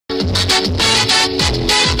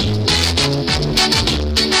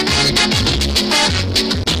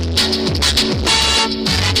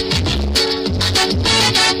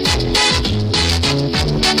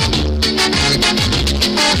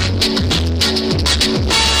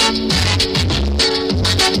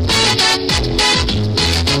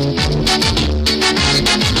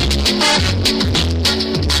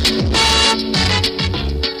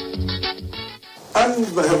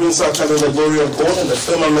know the glory of God, and the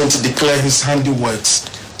firmament declare his handiworks.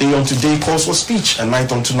 Day unto day calls for speech, and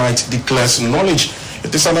night unto night declares knowledge.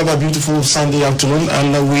 It is another beautiful Sunday afternoon,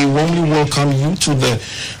 and we warmly welcome you to the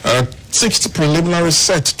 6th preliminary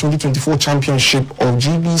set 2024 championship of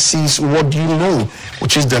GBC's What Do You Know,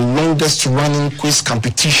 which is the longest running quiz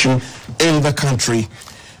competition in the country.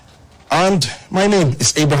 And my name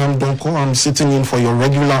is Abraham Donko. I'm sitting in for your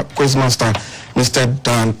regular quizmaster, Mr.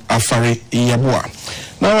 Dan Afari Iyabua.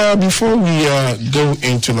 Now, before we go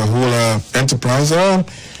into the whole enterprise,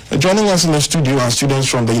 joining us in the studio are students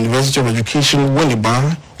from the University of Education,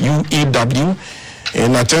 Winneba, UEW.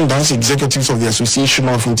 In attendance, executives of the Association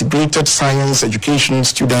of Integrated Science Education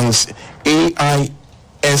Students,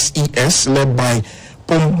 AISES, led by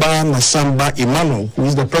Pomba Nasamba Emmanuel, who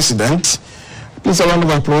is the president. Please, a round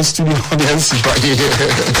of applause, studio audience.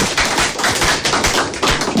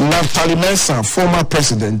 Naftali Mensah, former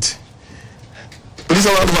president. Please,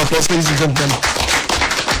 a round of applause, ladies and gentlemen.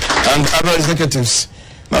 And other executives.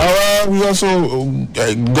 Now, we also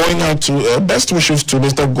going out to best wishes to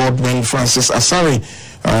Mr. Godwin Francis Asare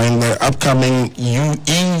in the upcoming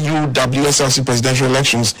EUWSLC presidential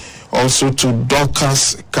elections. Also to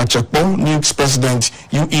Dorcas Kachakpo, Nukes president,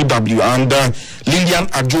 UEW, and Lillian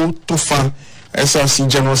Ajo Tofa, SRC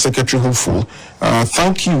General Secretary hopeful.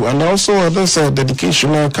 Thank you. And also this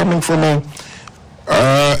dedication coming from a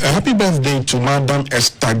happy birthday to Madam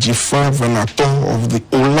Esther Jifa Venato of the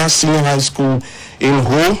Ola Senior High School in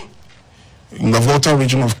Ho, in the Volta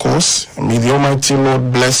region, of course. May the Almighty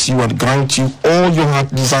Lord bless you and grant you all your heart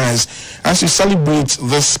desires as you celebrate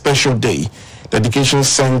this special day. Dedication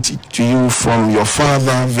sent to you from your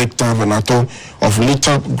father, Victor Venato of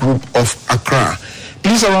Litap Group of Accra.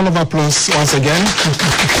 Please, a round of applause once again.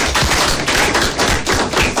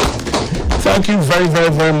 Thank you very, very,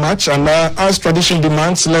 very much. And as tradition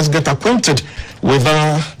demands, let's get acquainted with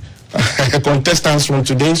our contestants from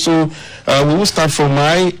today. So we will start from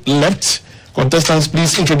my left. Contestants,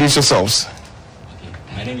 please introduce yourselves. Okay.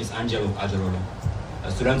 My name is Angelo Ajorolo,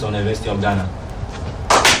 a student on the University of Ghana.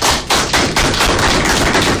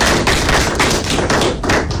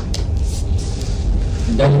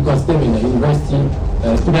 Daniel Costem, a university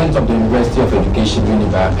student of the University of Education,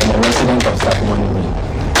 Winneba, and a resident of Sakumani.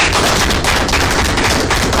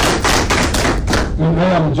 I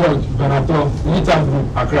am George Venato, Litap Group,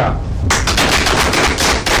 Accra.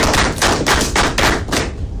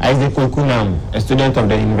 Isaac Okunam, a student of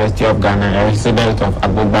the University of Ghana, a resident of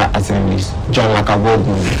Agoba Assemblies, John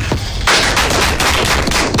Lakabogu.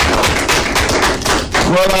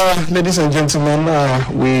 Well, ladies and gentlemen,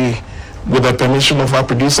 we, with the permission of our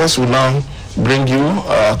producers, will now bring you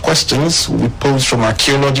questions we pose from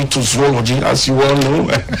archaeology to zoology, as you all know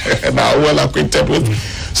and are well acquainted with.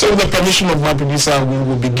 So with the permission of my producer, we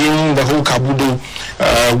will begin the whole kabudo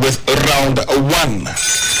with round 1.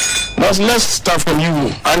 Now let's start from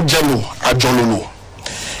you, Angelo Ajololo.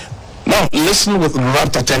 Now listen with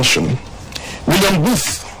rapt attention. William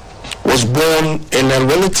Booth was born in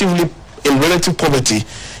relative poverty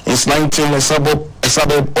in a suburb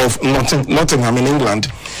of Nottingham in England.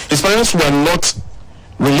 His parents were not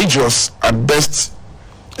religious, at best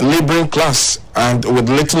laboring class and with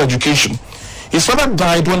little education. His father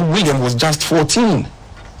died when William was just 14.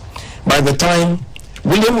 By the time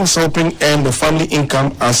William was helping earn the family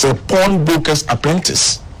income as a pawnbroker's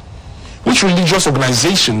apprentice. Which religious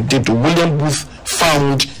organization did William Booth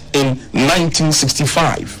found in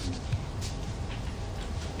 1965?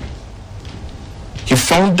 He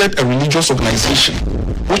founded a religious organization.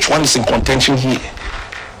 Which one is in contention here?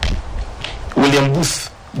 William Booth,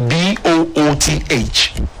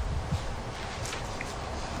 B-O-O-T-H.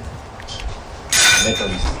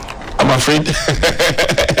 I'm afraid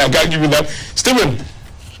I can't give you that. Stephen.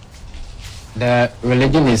 The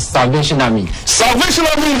religion is Salvation Army. Salvation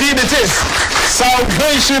Army, indeed it is.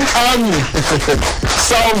 Salvation Army.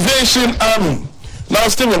 Salvation Army. Now,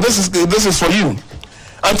 Stephen, this is for you.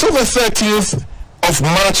 Until the 30th of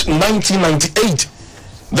March 1998,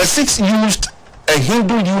 the Sikhs used a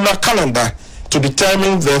Hindu lunar calendar to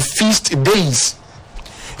determine their feast days.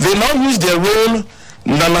 They now use their own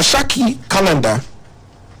Nanashaki calendar.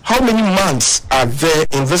 How many months are there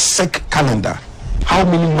in this Sikh calendar? How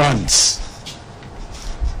many months?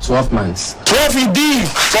 12 months. 12 indeed.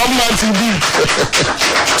 12 months indeed.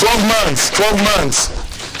 12 months. 12 months.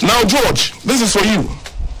 Now, George, this is for you.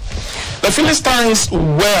 The Philistines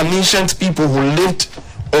were an ancient people who lived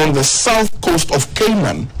on the south coast of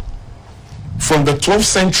Canaan from the 12th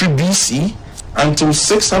century BC until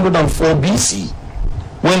 604 BC,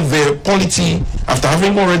 when their polity, after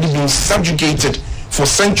having already been subjugated for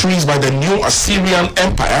centuries by the new Assyrian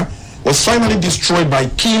Empire, was finally destroyed by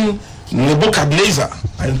King Nebuchadnezzar.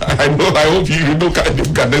 I hope you know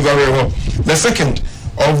Nebuchadnezzar very well. The second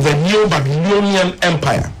of the Neo-Babylonian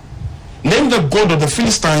Empire. Name the god of the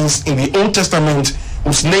Philistines in the Old Testament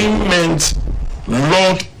whose name meant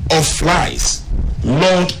Lord of Flies.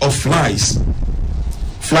 Lord of Flies.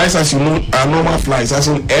 Flies, as you know, are normal flies, as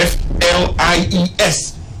in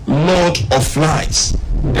F-L-I-E-S. Lord of Flies.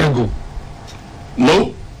 Dengo.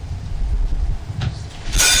 No.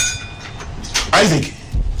 Isaac.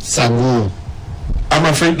 Sagu. I'm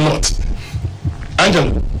afraid not.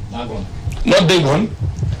 Angelo. Dagon. Not Dagon.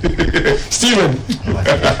 Stephen.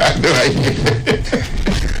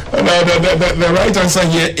 No, the right answer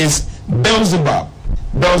here is Beelzebub.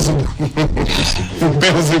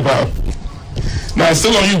 Beelzebub. Now,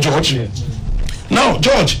 still on you, George. Now,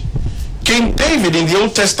 George, King David in the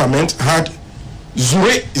Old Testament had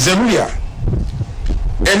Zeruiah,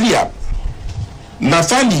 Eliab,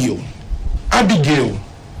 Nathaniel, Abigail,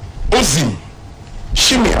 Ozim,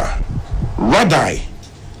 Shimea, Radai,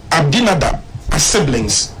 Abinadab as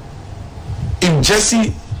siblings. If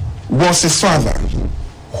Jesse was his father,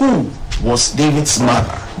 who was David's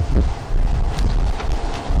mother?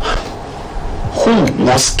 Who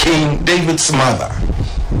was King David's mother?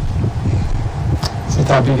 Is it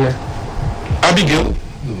Abigail? Abigail?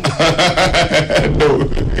 No.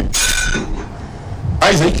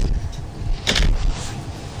 Isaac?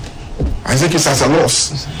 Isaac is at a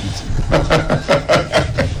loss.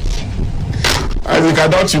 Isaac, I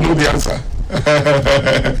doubt you know the answer.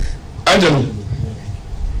 Angelo?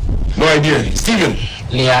 No idea. Stephen?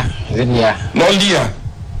 Leah. Is it Leah? Not Leah.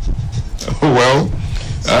 Well,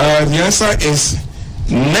 the answer is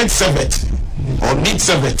Netzevet or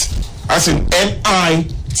Nitzevet, as in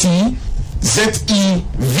N-I-T-Z-E-V-E-T.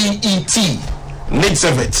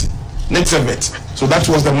 Netzevet. Netzevet. So that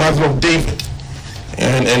was the mother of David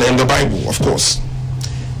and the Bible, of course.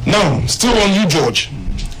 Now, still on you, George.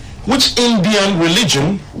 Which Indian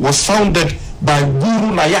religion was founded by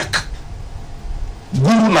Guru Nanak?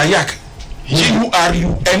 Guru Nanak. G-U-R-U-N-A-Y-A-K.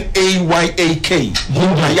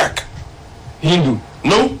 Guru Nanak. Hindu.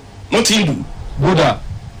 No, not Hindu. Buddha.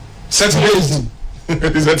 Certainly.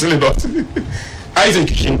 Certainly not. Isaac.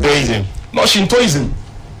 Shintoism. Not Shintoism.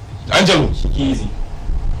 Angelo. Shikism.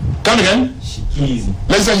 Come again. Shikism.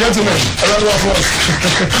 Ladies and gentlemen, a round of applause.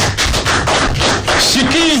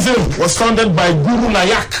 Sikhism was founded by Guru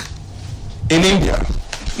Nanak in India.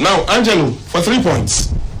 Now, Angelo, for 3 points.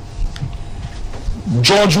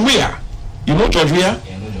 George Weah. You know George Weah?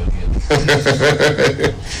 Yeah, no George.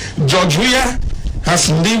 George Weah has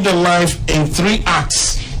lived a life in 3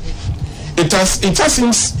 acts. It has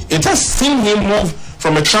seen him move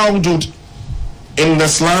from a childhood in the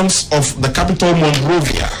slums of the capital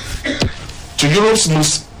Monrovia to Europe's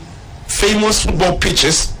most famous football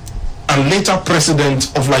pitches and later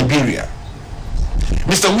president of Liberia.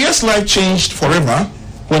 Mr. Weah's life changed forever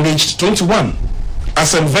when aged 21.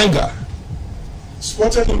 Arsene Wenger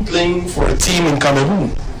spotted him playing for a team in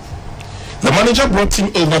Cameroon. The manager brought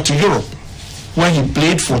him over to Europe, where he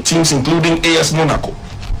played for teams including AS Monaco.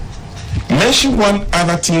 Mention one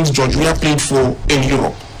other teams George Weah played for in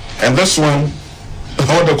Europe. And this one,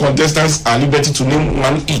 all the contestants are liberty to name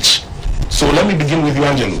one each. So let me begin with you,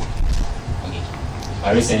 Angelo. Okay.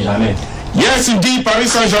 Paris Saint-Germain. Yes, indeed,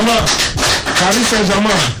 Paris Saint-Germain. Paris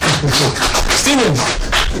Saint-Germain. Steven.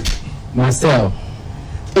 Marcel.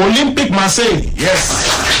 Olympique Marseille. Yes.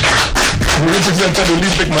 We represented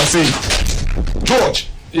Olympique Marseille. George.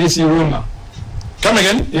 AC Roma. Come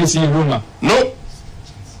again. AC Roma. No.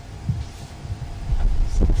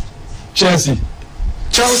 Chelsea.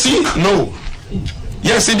 Chelsea? No.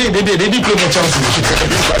 Yes, they did. They did play for Chelsea.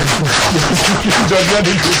 George Weah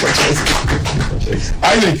didn't play for Chelsea.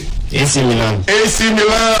 Isaac. AC Milan. AC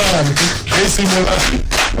Milan. AC Milan.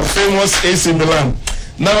 A famous AC Milan.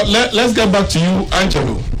 Now, let's get back to you,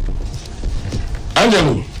 Angelo.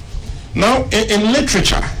 Angelo. Now, in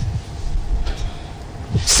literature,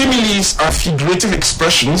 similes are figurative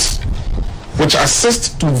expressions which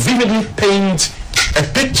assist to vividly paint a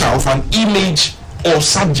picture of an image or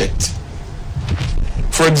subject.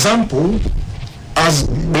 For example, as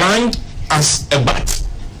blind as a bat.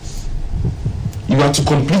 You have to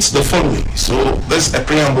complete the following. So there's a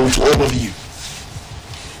preamble to all of you.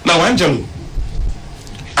 Now, Angelo,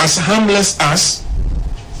 as harmless as?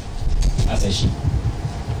 As a sheep.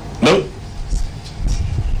 No.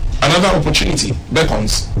 Another opportunity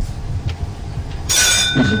beckons.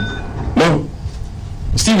 No.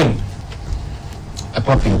 Stephen. A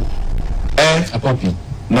puppy. A puppy.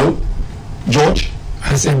 No. George.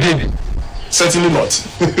 As a baby. Certainly not.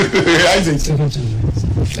 Isaac.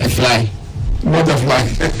 A fly. Butterfly.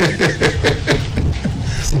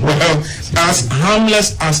 Well, as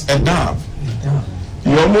harmless as a dove.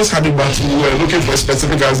 You almost had it, but you were looking for a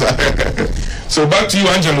specific answer. So back to you,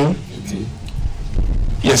 Angelo.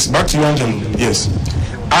 Yes, back to you, Angelo. Yes.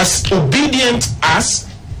 As obedient as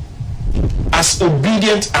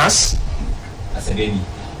obedient as a baby.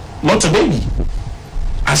 Not a baby.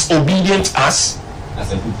 As obedient as a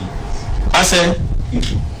cookie. As a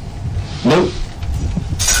no.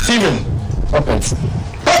 Stephen. Puppet.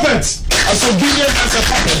 Puppet. As obedient as a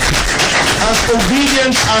puppet. As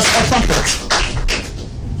obedient as a puppet.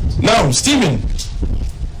 Now, Stephen.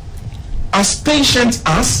 As patient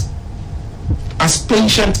as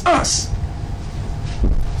patient as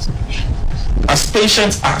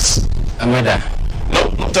patient as a mother. No,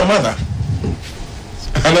 not a mother.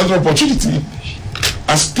 Another opportunity.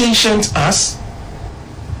 As patient as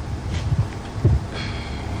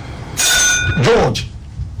George.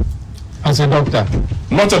 As a doctor.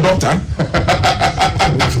 Not a doctor.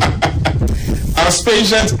 As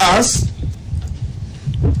patient as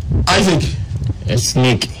Isaac. A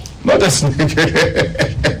snake. Not a snake.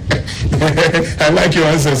 I like your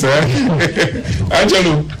answer, sir.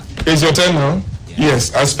 Angelo, it's your turn now.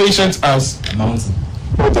 Yes, as patient as a mountain.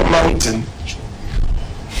 Not a mountain.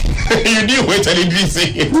 You knew what I didn't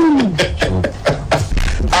say it.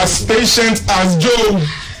 As patient as Job.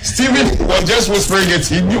 Stephen was just whispering it.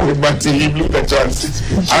 He knew it, but he blew the chance.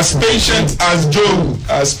 As patient as Job.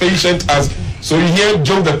 As patient as. So you hear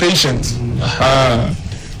Job the patient.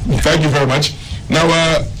 Thank you very much. Now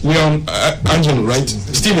we are on Angelo, right?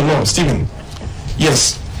 Stephen, no, Stephen.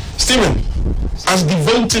 Yes, Stephen. As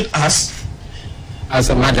devoted as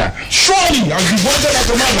a mother. Surely, as devoted as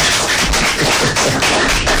a mother.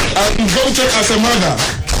 As devoted as a mother.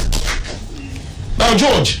 Now,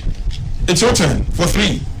 George, it's your turn for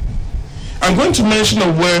 3. I'm going to mention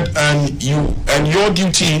a word, and your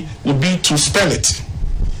duty will be to spell it.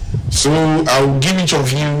 So I'll give each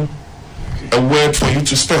of you a word for you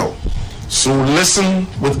to spell. So listen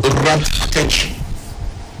with rapt attention.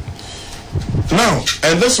 Now,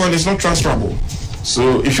 and this one is not transferable.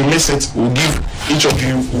 So if you miss it, we'll give each of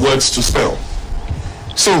you words to spell.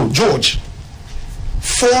 So, George,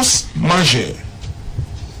 force majeure.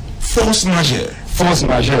 Force majeure. Force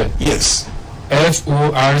majeure. Yes.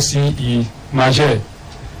 F-O-R-C-E, majeure.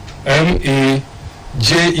 M-A-J-E-U-R-E.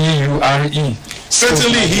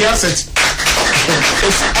 Certainly, he has it.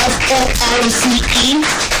 It's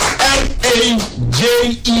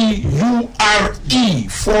F-O-R-C-E-M-A-J-E-U-R-E.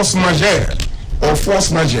 Force majeure. Or force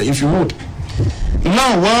majeure, if you would.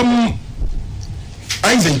 Now,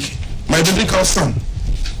 Isaac, my biblical son.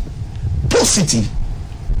 Paucity.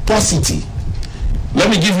 Paucity. Let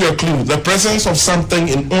me give you a clue. The presence of something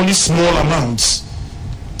in only small amounts.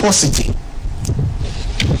 Paucity.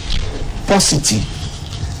 Paucity.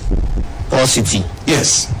 Paucity.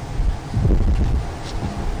 Yes.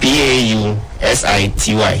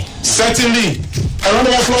 P-A-U-S-I-T-Y. Certainly. A round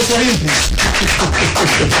of applause for him, please.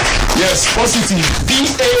 Yes, paucity.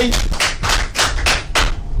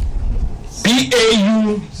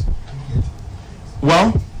 P-A-U.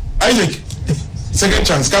 Well, Isaac, second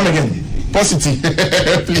chance. Come again. Paucity.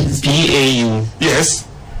 Please. P-A-U. Yes.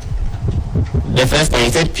 The first time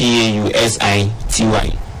you said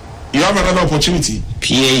P-A-U-S-I-T-Y. You have another opportunity.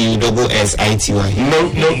 P-A-U-S-S-I-T-Y. No.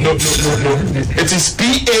 It is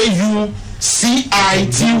P-A-U-C-I-T-Y.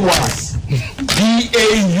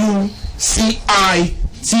 P-A-U-C-I-T-Y.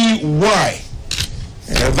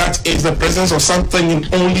 That is the presence of something in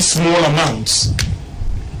only small amounts.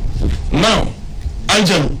 Now,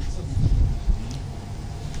 Angelo.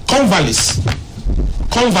 Convalesce.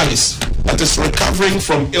 Convalesce. That is recovering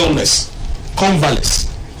from illness. Convalesce.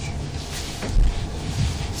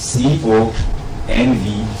 C-O-N-V-A-L-E-X.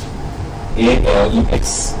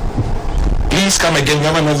 Please come again. You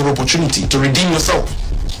have another opportunity to redeem yourself.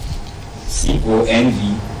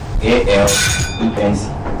 C-O-N-V-A-L-E-X.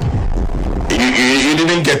 You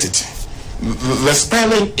didn't get it. The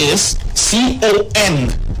spelling is C-O-N-V-A-L-E-S-C-E.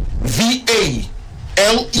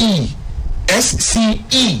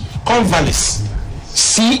 Convalesce.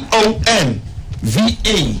 C-O-N-V-A-L-E-S-C-E.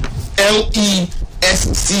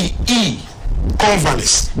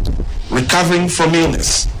 Convalesce. Recovering from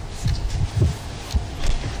illness.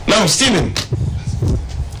 Now, Stephen.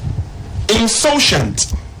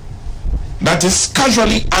 Insouciant. That is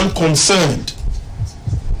casually unconcerned.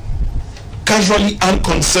 Casually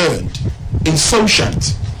unconcerned.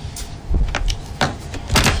 Insouciant.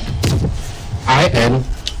 I-N-S-O-T-I-E-N-T.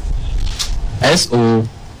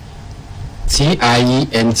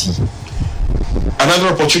 Another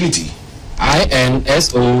opportunity.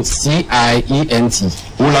 INSOCIENT.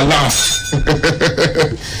 Oh la la.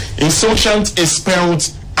 Insouciant is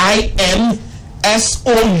spelled INSOUCIANT.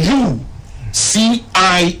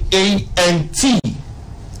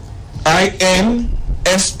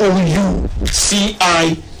 INSOUCIANT.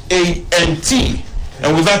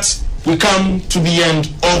 And with that, we come to the end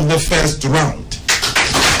of the first round.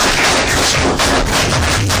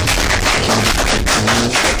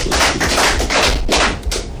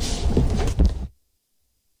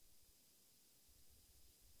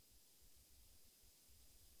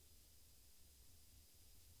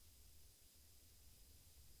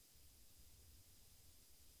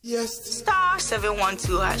 Yes. Star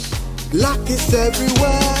 712 hash. Luck is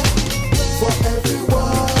everywhere. For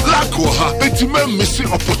everyone. Luck it's missing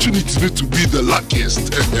opportunity to be the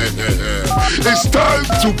luckiest. It's time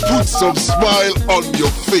to put some smile on your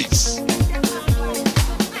face.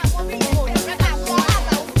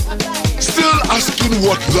 Still asking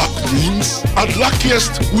what luck means? At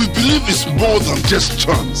Luckiest, we believe it's more than just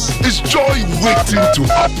chance. It's joy waiting to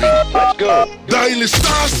happen. Let's go. Dial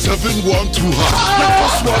star 712 hash. Now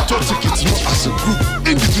password to tickets not as a group,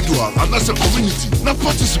 individual and as a community. Now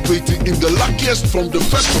participating in the Luckiest from the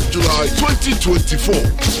 1st of July 2024.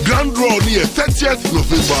 Grand draw near 30th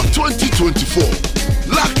November 2024.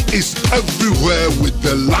 Luck is everywhere with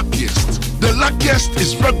the Luckiest. The Luckiest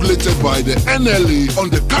is regulated by the NLA on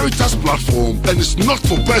the Caritas platform and is not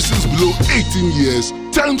for persons below 18 years.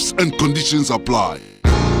 Terms and conditions apply.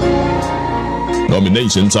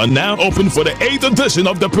 Nominations are now open for the 8th edition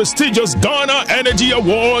of the prestigious Ghana Energy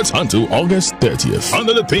Awards until August 30th.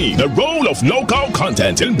 Under the theme, the role of local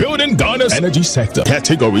content in building Ghana's energy sector.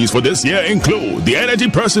 Categories for this year include the Energy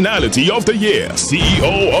Personality of the Year,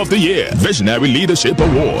 CEO of the Year, Visionary Leadership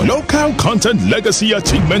Award, Local Content Legacy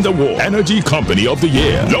Achievement Award, Energy Company of the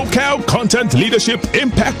Year, Local Content Leadership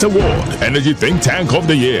Impact Award, Energy Think Tank of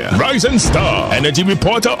the Year, Rising Star, Energy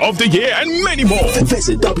Reporter of the Year, and many more.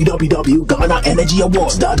 Visit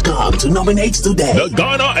www.GhanaEnergyAwards.com to nominate today. The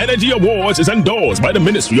Ghana Energy Awards is endorsed by the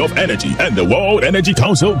Ministry of Energy and the World Energy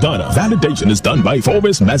Council Ghana. Validation is done by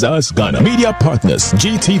Forbes Mazars Ghana. Media partners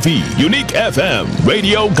GTV, Unique FM,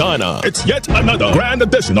 Radio Ghana. It's yet another grand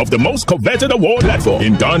edition of the most coveted award platform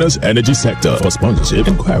in Ghana's energy sector. For sponsorship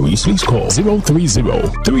inquiries, please call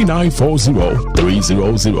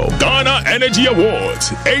 030-3940-300. Ghana Energy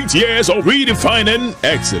Awards, 8 years of redefining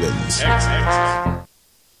excellence.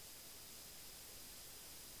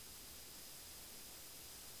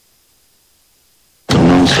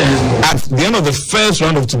 At the end of the first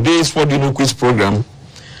round of today's What Do You Know quiz program,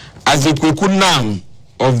 Azikweku Nam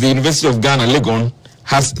of the University of Ghana, Legon,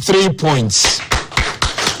 has 3 points.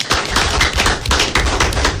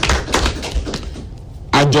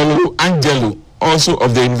 Ajolo Angelo, also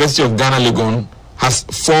of the University of Ghana, Legon, has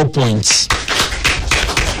 4 points.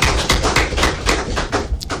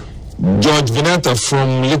 George Venata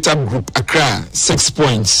from Litap Group, Accra, 6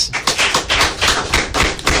 points.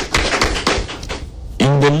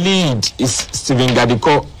 In the lead is Stephen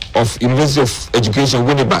Gadiko of University of Education,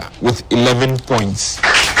 Winneba, with 11 points.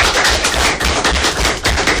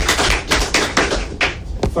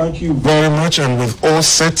 Thank you very much, and with all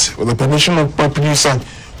set, with the permission of my producer,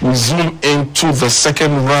 we zoom into the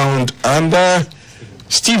second round. And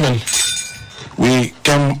Stephen, we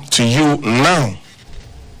come to you now.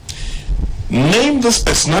 Name this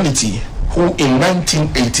personality who in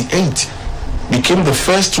 1988 became the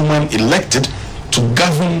first woman elected to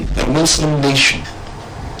govern a Muslim nation.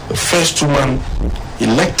 The first woman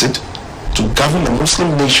elected to govern a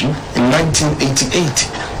Muslim nation in 1988.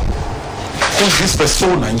 Who's this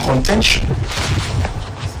persona in contention?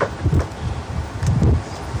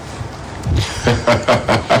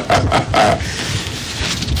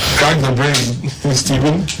 Crack the brain,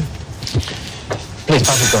 Stephen. Please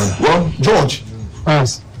pass it on. Well, George.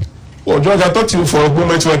 Pass. Well, George, I thought you for a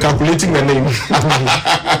moment you were calculating the name.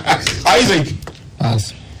 Isaac.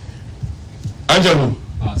 Pass. Angelo.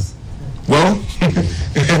 Pass. Well,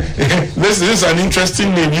 this is an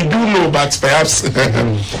interesting name. You do know, but perhaps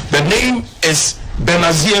the name is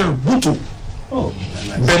Benazir Bhutto. Oh,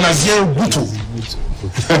 Benazir Bhutto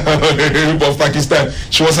of Pakistan.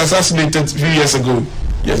 She was assassinated a few years ago.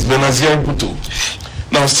 Yes, Benazir Bhutto.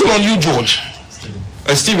 Now, still on you, George.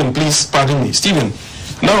 Stephen, please pardon me. Stephen,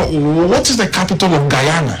 now, what is the capital of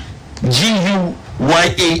Guyana? Guyana.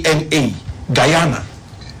 Guyana.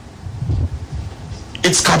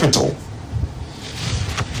 Its capital.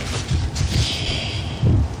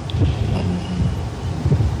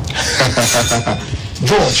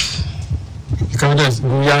 George. The capital is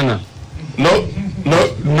Guyana. No.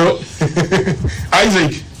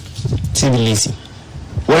 Isaac. Tbilisi.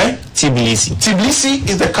 Where? Tbilisi. Tbilisi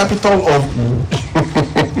is the capital of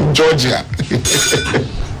Georgia.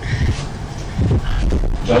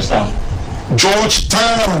 Georgetown.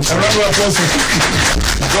 Georgetown. Georgetown.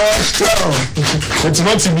 It's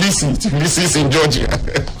not Tbilisi. Tbilisi is in Georgia.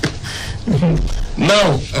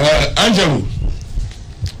 Now, Angelo,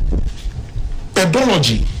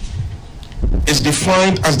 pedology is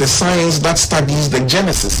defined as the science that studies the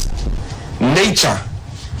genesis, nature,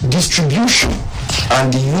 distribution,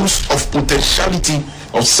 and the use of potentiality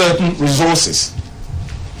of certain resources.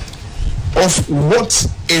 Of what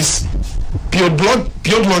is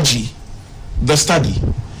pedology, the study?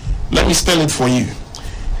 Let me spell it for you.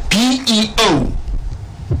 P-E-O-D-L-O-G-Y.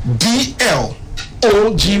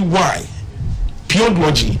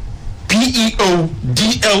 Pedology. P-E-O-D-L-O-G-Y.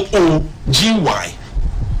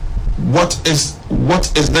 What is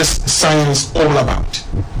this science all about?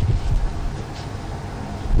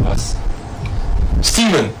 Us.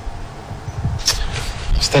 Stephen.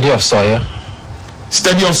 Study of soil.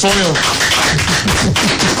 Study of soil.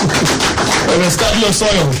 Study of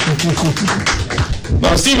soil.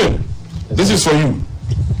 Now, Stephen, this is for you.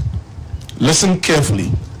 Listen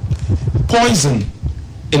carefully. Poison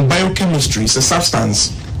in biochemistry is a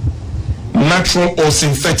substance, natural or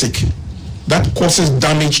synthetic, that causes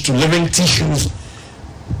damage to living tissues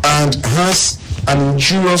and has an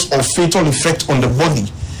injurious or fatal effect on the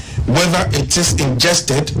body, whether it is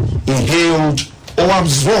ingested, inhaled, or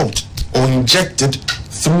absorbed or injected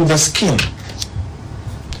through the skin.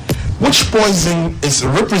 Which poison is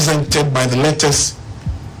represented by the letters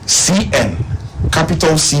CN,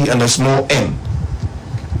 capital C and a small n?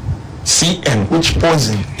 CN, which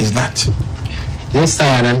poison is that? This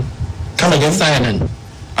cyanide. Come again? Cyanide.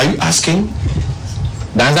 Are you asking?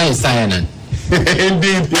 The answer is cyanide.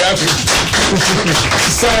 Indeed, yeah.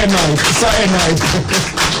 Cyanide.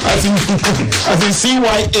 As in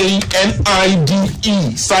C-Y-A-N-I-D-E.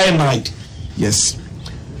 Cyanide. Yes.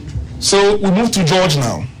 So we move to George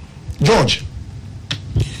now. George,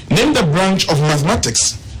 name the branch of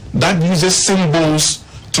mathematics that uses symbols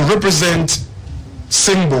to represent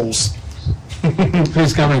symbols.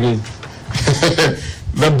 Please come again.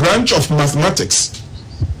 The branch of mathematics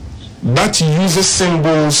that uses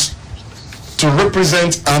symbols to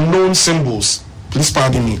represent unknown symbols. Please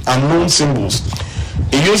pardon me, unknown symbols.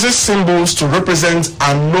 It uses symbols to represent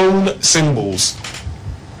unknown symbols.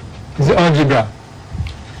 Is it algebra?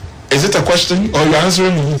 Is it a question or you're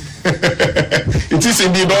answering me? It is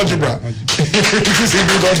indeed algebra. It is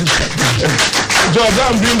indeed algebra. George,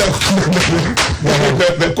 I'm doing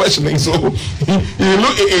the questioning. So you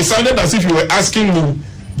look, it sounded as if you were asking me.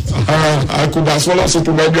 I could as well also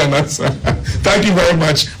provide you an answer. Thank you very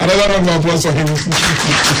much. Another round of applause for him.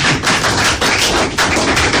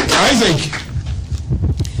 Isaac,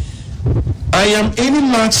 I am any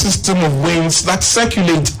large system of winds that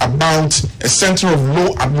circulate about a center of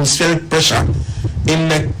low atmospheric pressure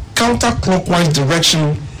in a counterclockwise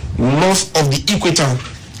direction north of the equator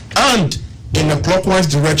and in a clockwise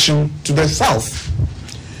direction to the south.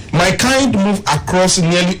 My kind move across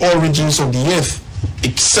nearly all regions of the earth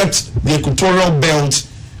except the equatorial belt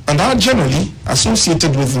and are generally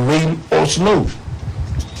associated with rain or snow.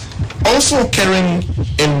 Also occurring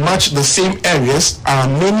in much the same areas are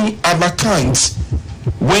many other kinds,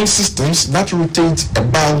 wind systems that rotate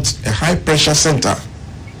about a high pressure center.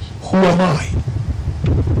 Who am I?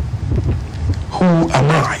 Who am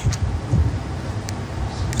I?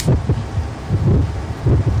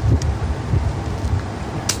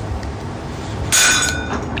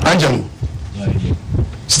 Angelo.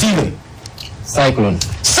 Stephen. Cyclone.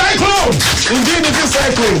 Cyclone! Indeed it is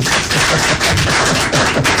cyclone.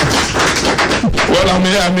 Well, I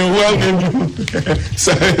mean, well-named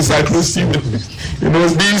Cyclone Stephen. You know,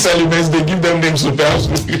 these elements, they give them names, so perhaps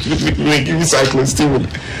we give you Cyclone Stephen.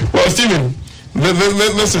 Well, Stephen,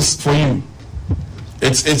 this is for you.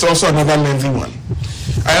 It's also another lengthy one.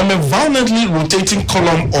 I am a violently rotating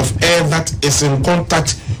column of air that is in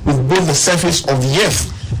contact with both the surface of the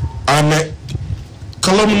earth and a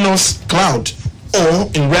cumulus cloud, or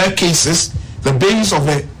in rare cases, the base of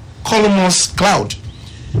a cumulus cloud.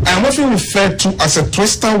 I am often referred to as a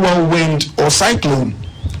twister whirlwind or cyclone,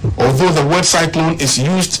 although the word cyclone is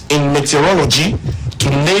used in meteorology to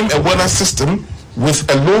name a weather system with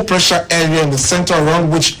a low pressure area in the center around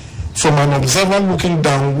which, from an observer looking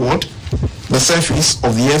downward the surface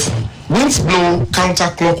of the earth, winds blow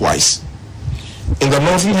counterclockwise in the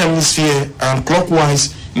northern hemisphere and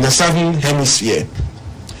clockwise in the southern hemisphere.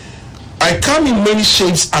 I come in many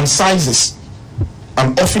shapes and sizes.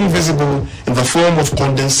 I'm often visible in the form of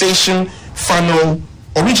condensation funnel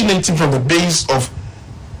originating from the base of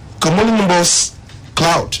cumulonimbus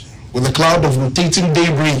cloud, with a cloud of rotating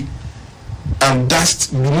debris and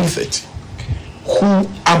dust beneath it. Who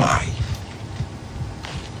am I?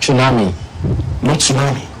 Tsunami. Not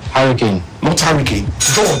tsunami. Hurricane. Not hurricane.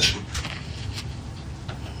 George.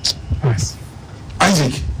 Nice.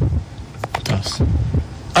 Isaac. Yes.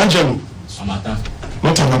 Angelo. Amata.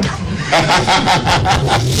 Not Amata.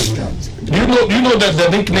 Do you know that the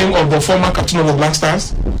nickname of the former captain of the Black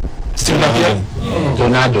Stars? Stephen Appiah?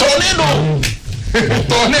 Tornado. Tornado.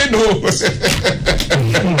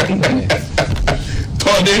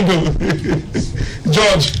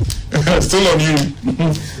 George, still on you.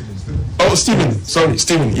 Oh, Stephen. Sorry,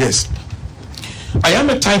 Stephen, yes. I am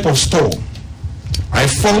a type of storm. I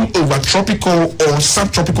form over tropical or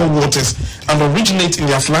subtropical waters and originate in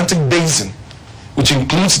the Atlantic Basin, which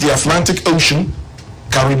includes the Atlantic Ocean,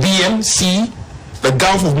 Caribbean Sea, the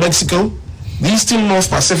Gulf of Mexico, the Eastern North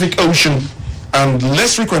Pacific Ocean, and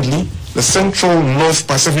less frequently, the Central North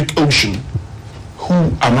Pacific Ocean. Who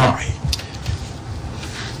am I?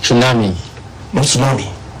 Tsunami. Not tsunami.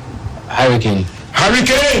 Hurricane.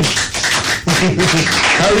 Hurricane!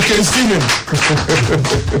 Hurricane Stephen.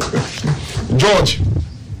 George.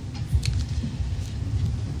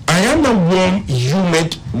 I am a warm,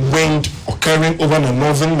 humid wind occurring over the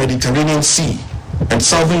northern Mediterranean Sea and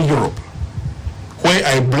southern Europe, where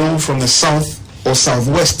I blow from the south or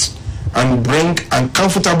southwest and bring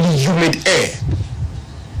uncomfortably humid air.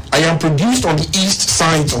 I am produced on the east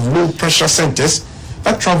sides of low pressure centers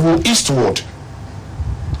that travel eastward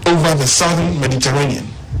over the southern Mediterranean.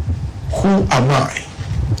 Who am I?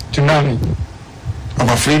 Tsunami. I'm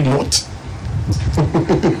afraid not.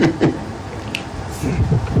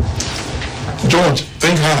 George,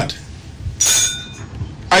 think hard.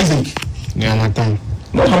 Isaac. Hamatan.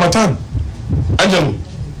 Not Hamatan. Angelo.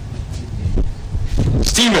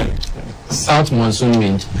 Stephen. South monsoon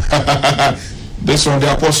wind. This one,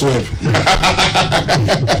 the apostle.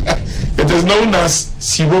 It is known as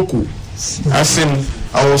Sirocco, as in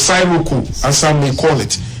our Sirocco, as some may call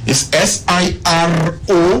it. It's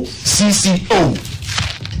Sirocco.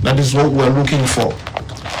 That is what we're looking for.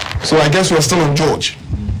 So I guess we're still on George.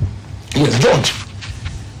 Yes, George.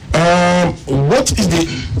 What is the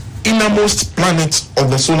innermost planet of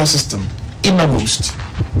the solar system? Innermost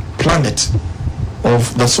planet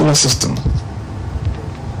of the solar system.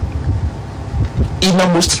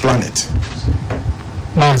 Innermost planet.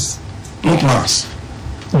 Mars. Not Mars.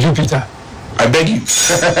 Jupiter. I beg you.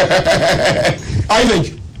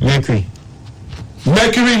 Isaac. Mercury.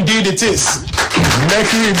 Mercury indeed it is.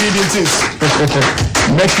 Mercury indeed it is.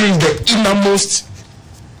 Mercury is the innermost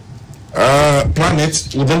planet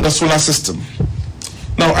within the solar system.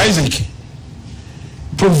 Now, Isaac,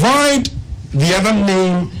 provide the other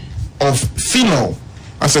name of phenol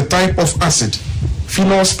as a type of acid.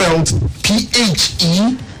 Phenol spelled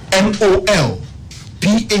P-H-E-N-O-L.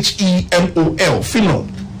 P-H-E-N-O-L. Phenol.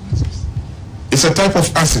 It's a type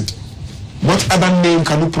of acid. What other name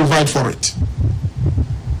can you provide for it?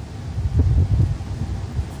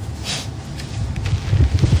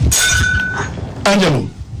 Angelo.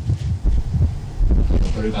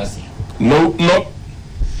 No, no.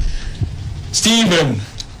 Stephen.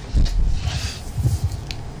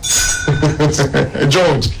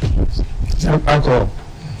 George. Alcohol.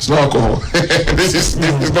 It's not alcohol. this is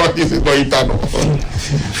not ethanol.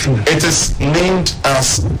 It is named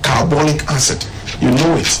as carbonic acid. You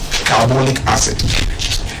know it. Carbonic acid.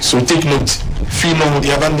 So take note. Phenol,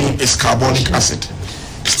 the other name is carbonic acid.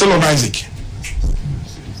 Still on Isaac.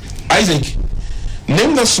 Isaac,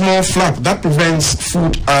 name the small flap that prevents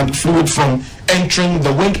food and fluid from entering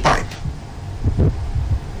the windpipe.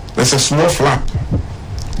 There's a small flap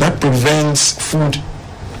that prevents food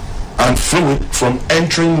and fluid from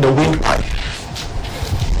entering the windpipe.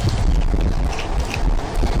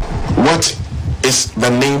 What is the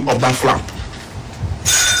name of that flap?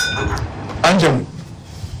 Angelo.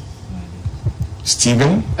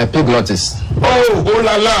 Stephen. Epiglottis. Oh, oh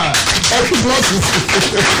la la. Epiglottis.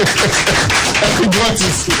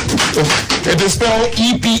 Epiglottis. It is spelled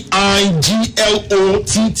E-P-I-G-L-O-T-T-I-S.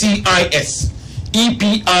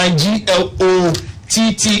 E-P-I-G-L-O-T-T-I-S.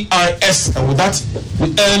 And with that,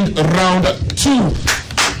 we end round 2.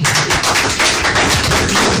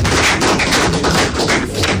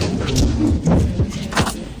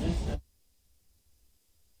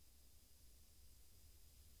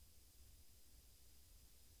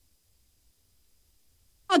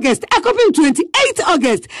 August, Ecopim 28th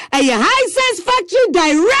August, a Hisense Factory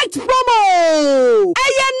Direct promo. A 9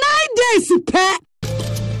 days pay.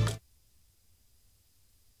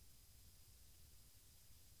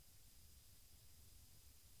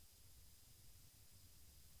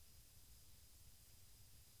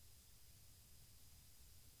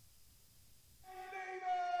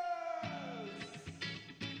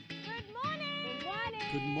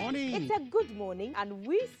 morning. It's a good morning, and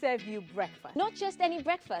we serve you breakfast. Not just any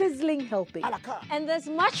breakfast. Sizzling helping. And there's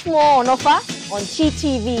much more on offer on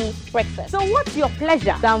GTV Breakfast. So what's your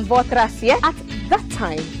pleasure than Votrasia at that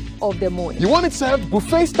time of the morning? You want it served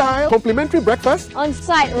buffet style, complimentary breakfast?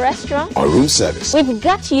 On-site restaurant? Or room service? We've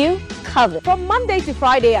got you covered. From Monday to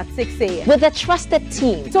Friday at 6 a.m. With a trusted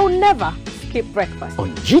team. So never skip breakfast.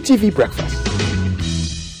 On GTV Breakfast.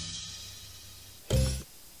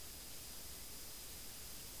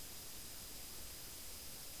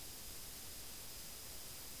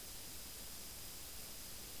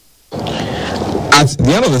 At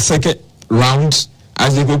the end of the second round,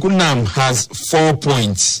 Azikoku Nam has 4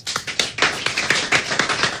 points.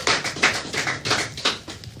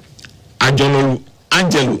 Angelo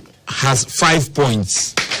has 5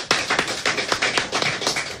 points.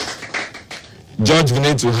 George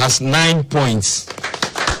Veneto has 9 points.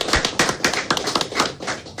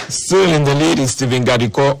 Still in the lead is Stephen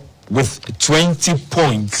Gadiko with 20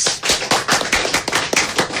 points.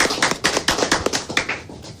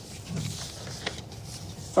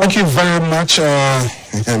 Thank you very much,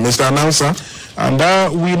 Mr. Announcer. And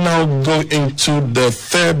we now go into the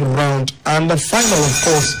third round and the final, of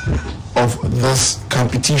course, of this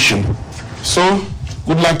competition. So,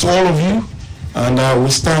 good luck to all of you. And we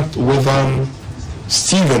start with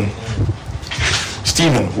Stephen.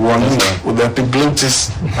 Stephen, with the epiglottis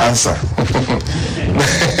answer.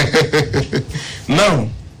 Now,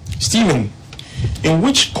 Stephen, in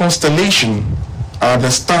which constellation are the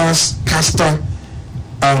stars Castor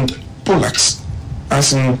and Pollux,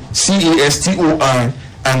 as in Castor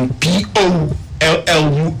and Pollux?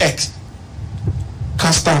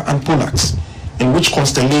 Castor and Pollux. In which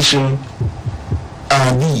constellation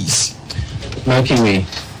are these? Milky Way.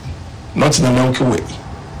 Not the Milky Way.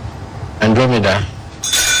 Andromeda.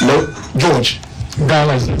 No. George.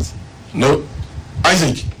 Galaxies. No.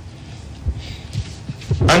 Isaac.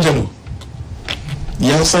 Angelo.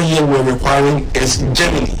 The answer here we're requiring is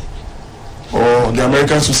Gemini. Or the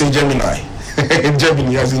Americans will say Gemini.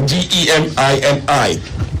 Gemini, as in Gemini.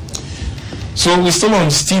 So we're still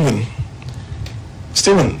on Stephen.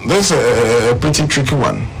 Stephen, this is a pretty tricky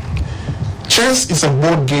one. Chess is a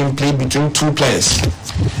board game played between two players.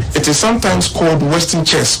 It is sometimes called Western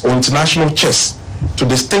chess or international chess to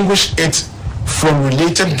distinguish it from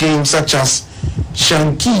related games such as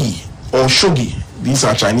Shanki or Shogi. These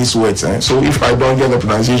are Chinese words, so if I don't get the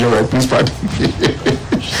pronunciation right, please pardon me.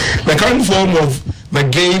 The current form of the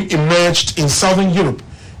game emerged in Southern Europe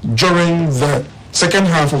during the second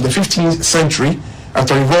half of the 15th century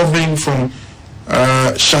after evolving from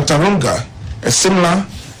Chaturanga, a similar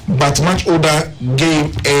but much older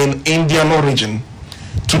game in Indian origin.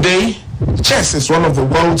 Today, chess is one of the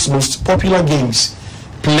world's most popular games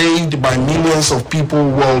played by millions of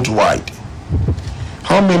people worldwide.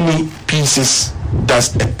 How many pieces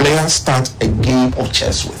does a player start a game of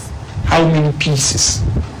chess with? How many pieces?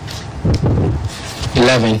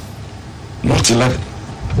 11. Not 11.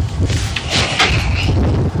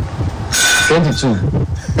 22.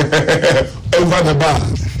 Over the bar.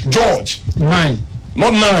 George. 9.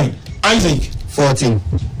 Not 9. Isaac. 14.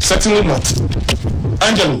 Certainly not.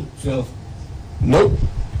 Angelo. 12. No.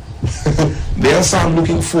 The answer I'm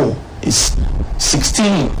looking for is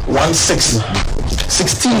 16. 16.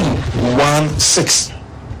 16.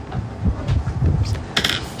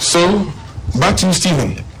 So, back to you,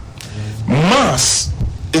 Stephen. Mars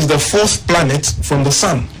is the fourth planet from the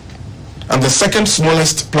Sun and the second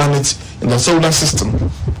smallest planet in the solar system,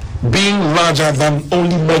 being larger than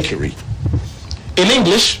only Mercury. In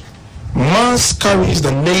English, Mars carries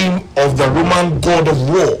the name of the Roman god of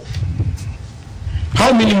war.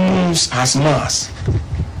 How many moons has Mars?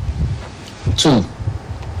 2.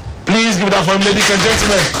 Please give it up for him, ladies and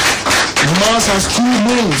gentlemen. Mars has 2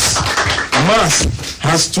 moons. Mars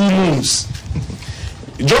has 2 moons.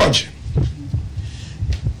 George,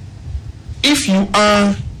 if you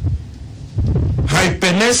are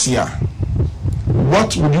Hypernesia,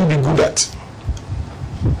 what would you be good at?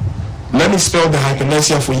 Let me spell the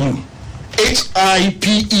Hypernesia for you.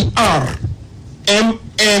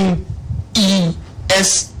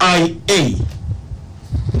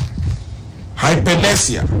 Hypermnesia. Hypernesia.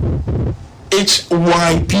 Hypermnesia.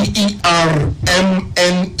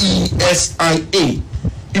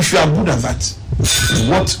 If you are good at that,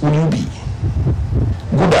 what will you be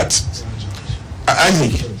good at?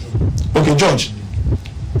 Isaac. Okay, George.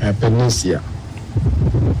 Hypernesia.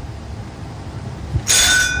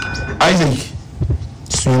 Isaac.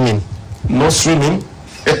 Swimming. No swimming.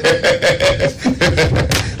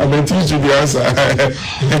 I'm going to teach you the answer.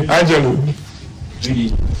 Angelo.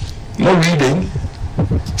 Reading. No reading.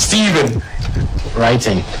 Stephen.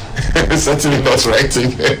 Writing. Certainly not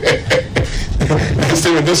writing.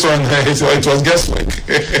 Steven, this one, it was guesswork.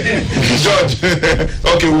 George,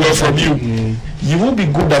 okay, we were from you. You will be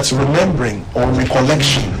good at remembering or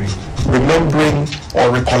recollection. Remembering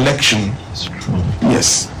or recollection.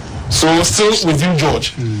 Yes. So, still with you,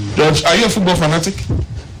 George. George, are you a football fanatic?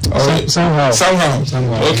 Somehow.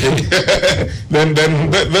 Okay. then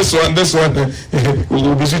this one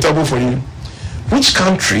will be suitable for you. Which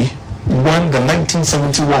country won the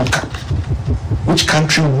 1970 World Cup? Which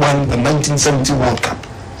country won the 1970 World Cup?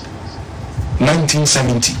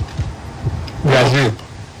 1970. Brazil.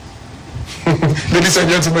 Ladies and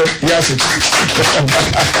gentlemen, yes.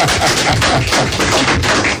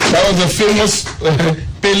 That was the famous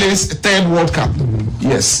Pele's third World Cup.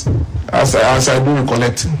 Yes, as I do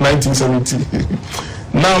recollect, 1970.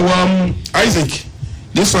 Now, Isaac,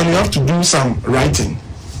 this one you have to do some writing.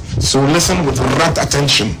 So listen with rapt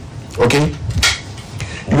attention, okay?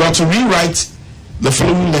 You have to rewrite the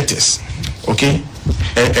following letters, okay?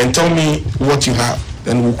 And tell me what you have.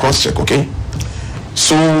 Then we'll cross-check, okay?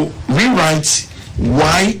 So rewrite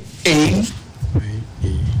Y-A-O-O-R-R-T.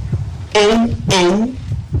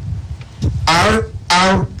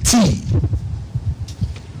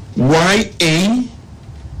 Y-A-O-O-R-R-T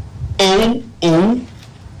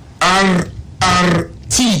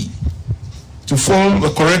to form the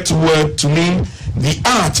correct word to mean the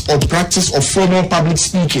art or practice of formal public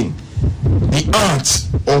speaking. The art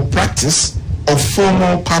or practice of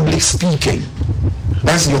formal public speaking.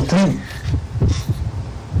 That's your clue.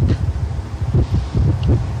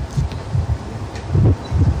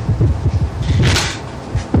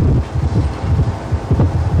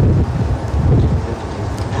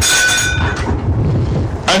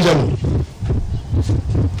 Angelo.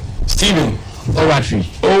 Stephen. Oratory.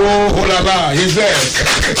 Oh la la, he's there.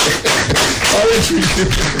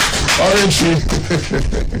 Oratory.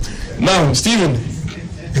 Now, Stephen.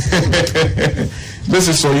 This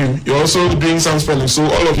is for you. You're also doing some spelling, so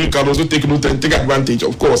all of you can also take note and take advantage,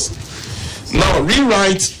 of course. Now,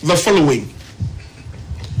 rewrite the following.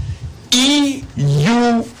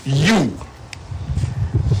 E-U-U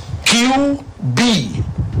Q-B-R-S.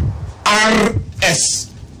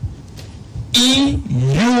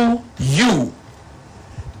 E-U-U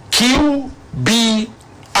Q-B-R-S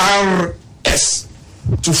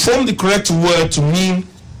to form the correct word to mean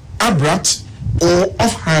abrupt or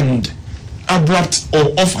offhand. Abrupt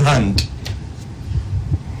or offhand.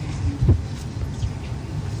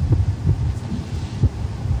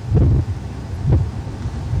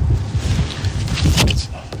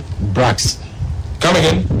 Brax. Come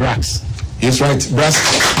again. Brax. He's right. Brask.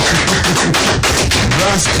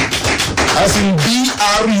 Brask. As in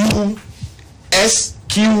B-R-U-S-Q-U-E.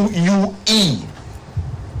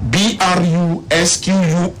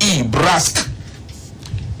 B-R-U-S-Q-U-E. Brask.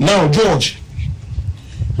 Now, George,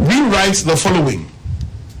 rewrite the following.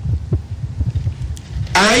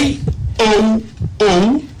 I-O-O-U-U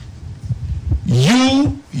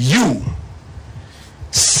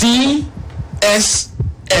C-S-S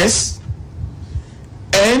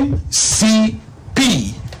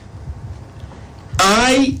N-C-P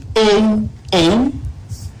I-O-O-U-U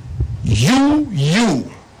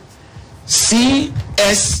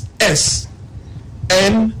C-S-S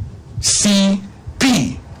N-C-P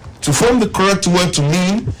to form the correct word to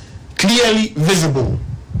mean clearly visible.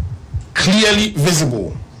 Clearly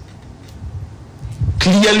visible.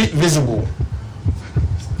 Clearly visible.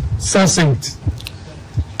 Succinct.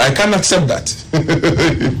 I can't accept that.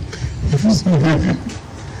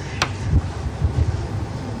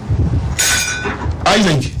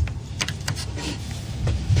 Isaac.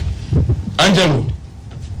 Angelo.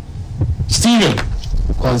 Stephen.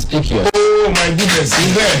 Conspicuous. Oh my goodness,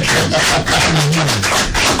 he's there.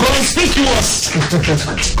 Conspicuous.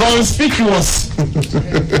 Conspicuous.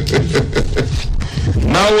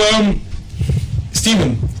 Now,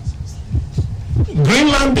 Stephen.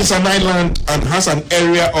 Greenland is an island and has an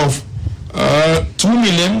area of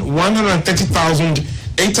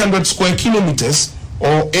 2,130,800 square kilometers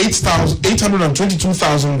or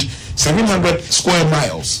 822,700 square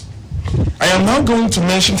miles. I am now going to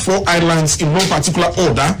mention 4 islands in no particular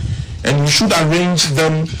order, and you should arrange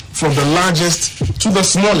them from the largest to the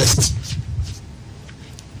smallest.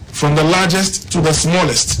 From the largest to the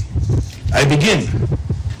smallest. I begin.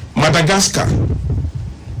 Madagascar,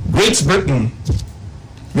 Great Britain,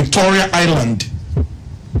 Victoria Island,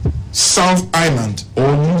 South Island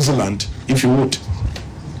or New Zealand, if you would.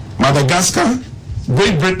 Madagascar,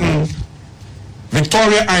 Great Britain,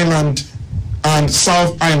 Victoria Island, and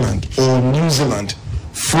South Island or New Zealand,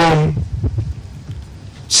 from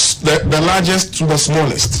the largest to the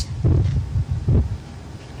smallest.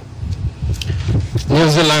 New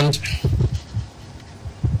Zealand,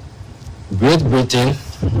 Great Britain,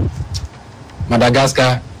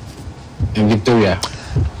 Madagascar, and Victoria.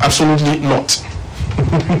 Absolutely not.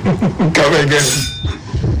 Come again.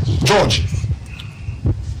 George.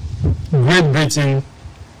 Great Britain,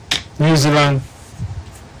 New Zealand,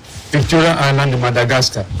 Victoria Island, and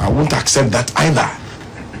Madagascar. I won't accept that either.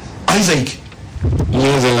 Isaac.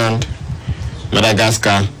 New Zealand,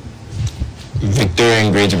 Madagascar, Victoria,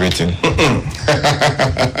 and Great Britain.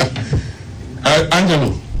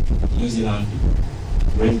 Angelo. New Zealand,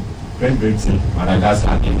 Great Britain,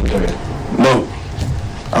 Madagascar, and Victoria. No.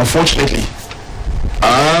 Unfortunately.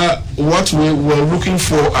 What we were looking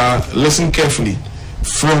for, listen carefully,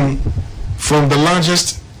 from the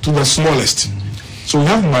largest to the smallest. So we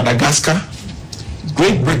have Madagascar,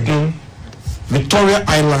 Great Britain, Victoria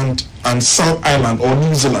Island, and South Island or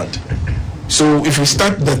New Zealand. So if we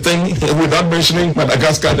start the thing without mentioning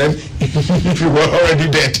Madagascar, then we were already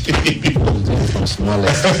dead.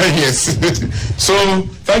 Yes. So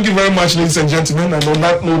thank you very much, ladies and gentlemen. And on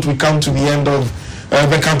that note, we come to the end of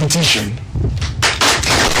the competition.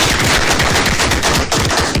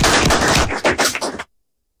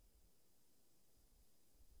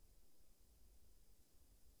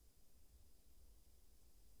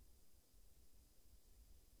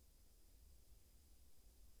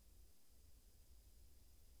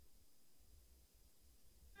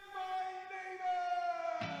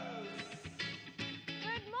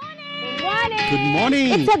 Good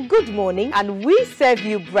morning. It's a good morning, and we serve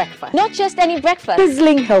you breakfast. Not just any breakfast.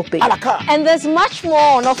 Sizzling helping. And there's much more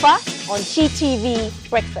on offer on GTV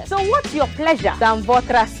Breakfast. So what's your pleasure?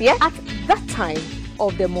 Votras at that time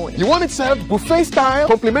of the morning. You want it served buffet style,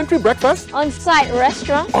 complimentary breakfast? On-site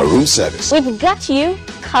restaurant. Or room service. We've got you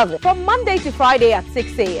covered. From Monday to Friday at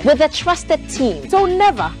 6 a.m. With a trusted team. So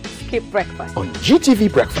never skip breakfast. On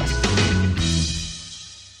GTV Breakfast.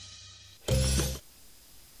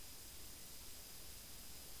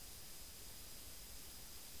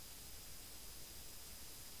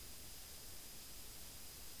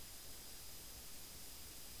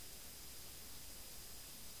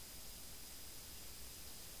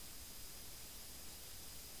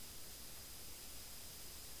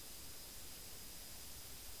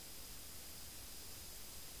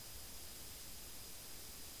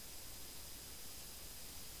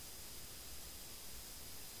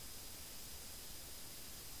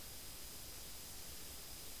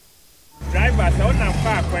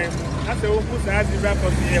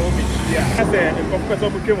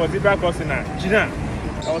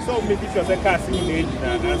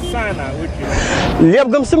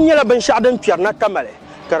 Liabgam sim nyala ban shadin pierna kamale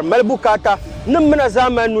karmal bukata nimna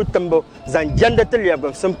zamanu tambo zan jandata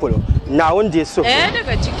liabgam sim polo na wanda so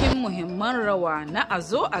daga cikin muhimman rawa na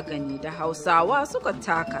azo a gani da Hausawa suka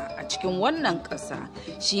taka a cikin wannan ƙasa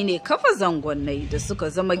shine kafa zangonnai da suka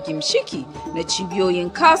zama gimshiki na cibiyoyin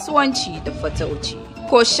kasuwanci da fatauci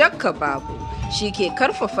ko shakka babu shi ke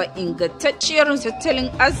karfafa ingantacciyar tattalin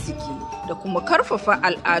arziki da kuma karfafa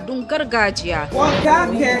al'adun gargajiya.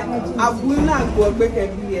 Wakake abuna gogbe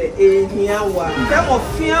kebiye ehiawa ke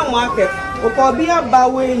ofia wake okobia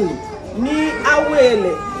baweni ni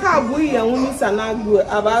awele ka bu yan ni sanagu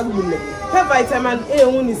abagbule ke vitamin A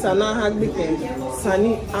uni sana hagbike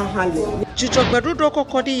sani ahale Jujogbarudo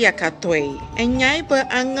kokodi yakatoi enyai ba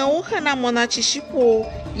angau hana mona chishipo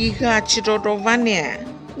iga chirodovania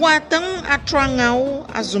Watan atrangau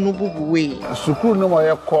azunububuwe. Sukuu no mo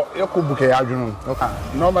yeko buke adwunu.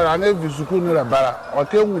 No ma na vi sukuu no le bara. O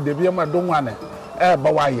ke hu de bia ma do nwane. Ba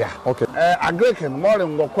wa ya. Okay. Agreken mo le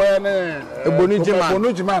ngokwa ne ebonu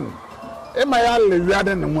jiman. E ma ya le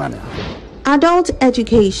wiade ne nwane. Adult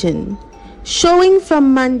education showing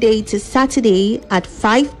from Monday to Saturday at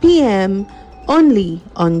 5 p.m. only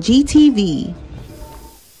on GTV.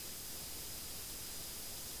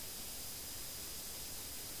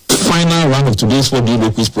 Final round of today's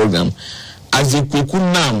 4D quiz program, as the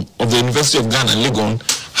Kukunam of the University of Ghana, Legon,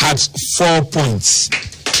 had 4 points.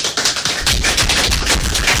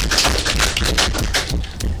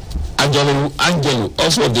 Angelo,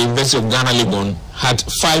 also of the University of Ghana, Legon, had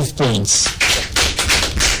 5 points.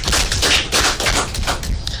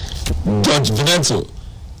 George Veneto,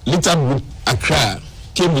 Little Accra,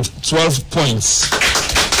 came with 12 points.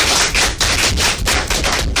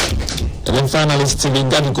 And then finally, Stephen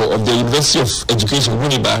Gadiko of the University of Education,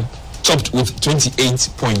 Winneba, topped with 28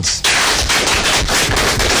 points.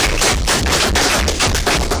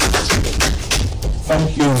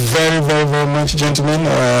 Thank you very, very, very much, gentlemen.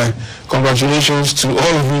 congratulations to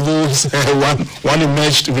all of you those one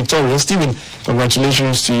emerged victorious. Stephen,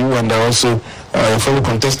 congratulations to you and also fellow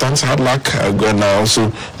contestants. Hard luck and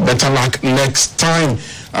also better luck next time.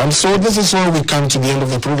 And so this is where we come to the end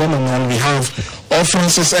of the program, and on behalf of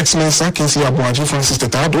Francis X. Mensah, Kinsi Abuaji, Francis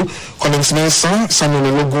Tetado, Collins Mensah,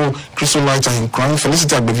 Samuel Elogo, Crystal Lighter and Crime,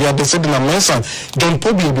 Felicity Agbevia, Desedina Mensah, John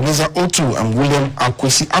Pobi, Ebenezer Otu, and William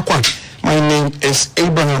Akwesi Akwa. My name is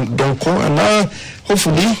Abraham Donko, and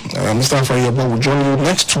hopefully Mr. Afariaba will join you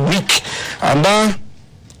next week. And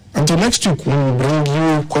until next week, we will bring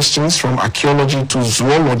you questions from archaeology to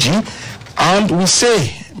zoology, and we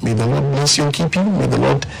say, may the Lord bless you and keep you. May the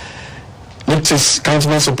Lord lift his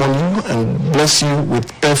countenance upon you and bless you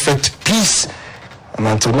with perfect peace. And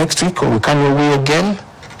until next week, or we come your way again,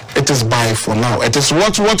 it is bye for now. It is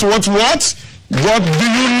what? What do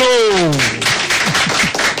you know?